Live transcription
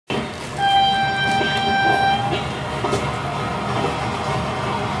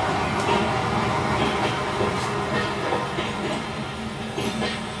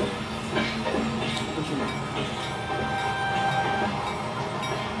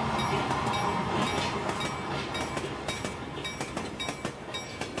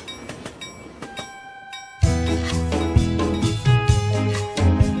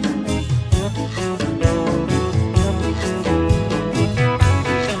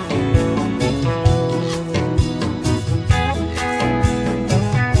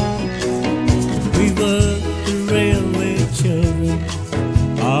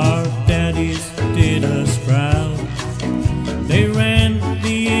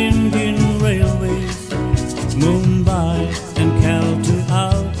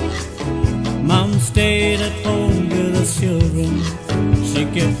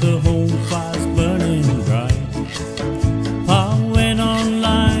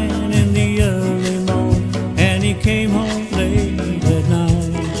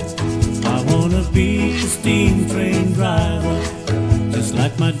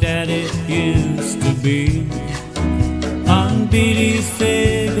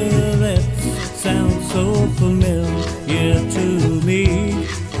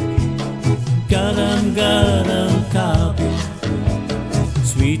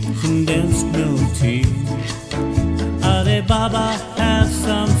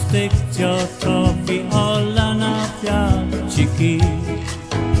stick your toffee all on our Chickee.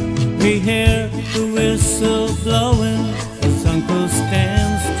 We hear the whistle blowing as Uncle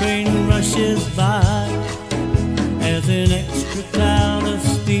Stan's train rushes by, as an extra cloud of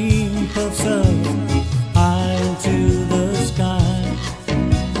steam puffs up high into the sky.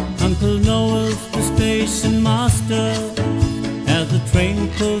 Uncle Noel's the station master as the train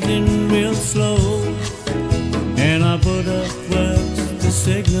pulls in real slow, and our Buddha works the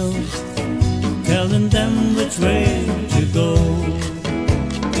signals, telling them which way to go.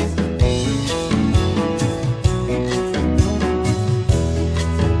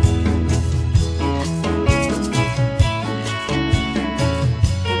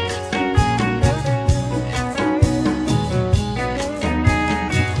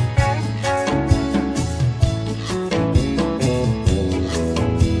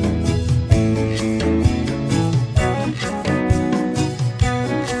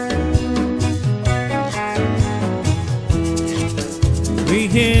 We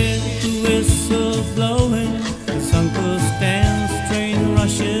hear the whistle blowing as Uncle Stan's train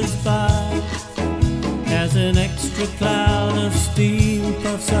rushes by, as an extra cloud of steam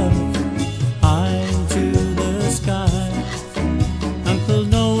puffs up high into the sky. Uncle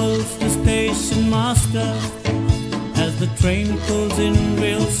Noel's the station master as the train pulls in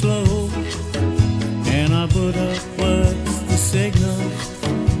real slow, and our Buddha works the signals,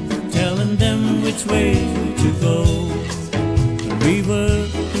 telling them which way to go. We were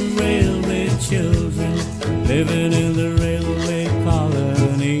the railway children living in the railway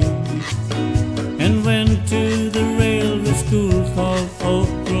colony, and went to the railway school called Oak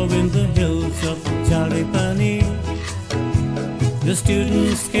Grove in the hills of Jalipani. The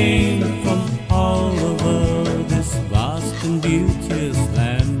students came from all over this vast and beauteous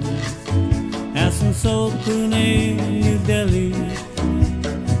land, Asansol, Pune, New Delhi,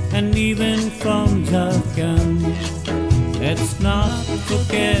 and even from Jharkhand. Let's not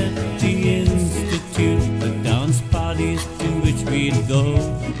forget the institute, the dance parties to which we'd go,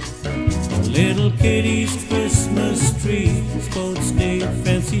 little kiddies' Christmas tree, sports day,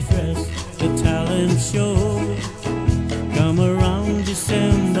 fancy dress, the talent show. Come around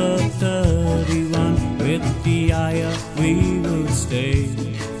December 31, with the ayah we will stay,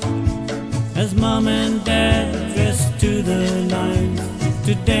 as Mom and Dad dressed to the nines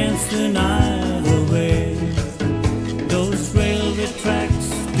to dance the night away. Those railway tracks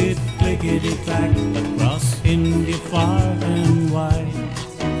did clickety-clack across India far and wide.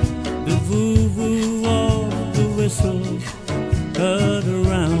 The voo-voo of the whistles heard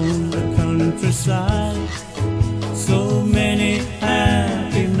around the countryside. So many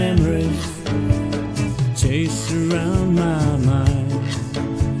happy memories chase around my mind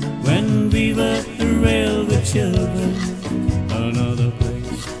when we were the railway children. Another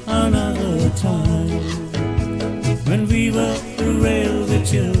place, another time.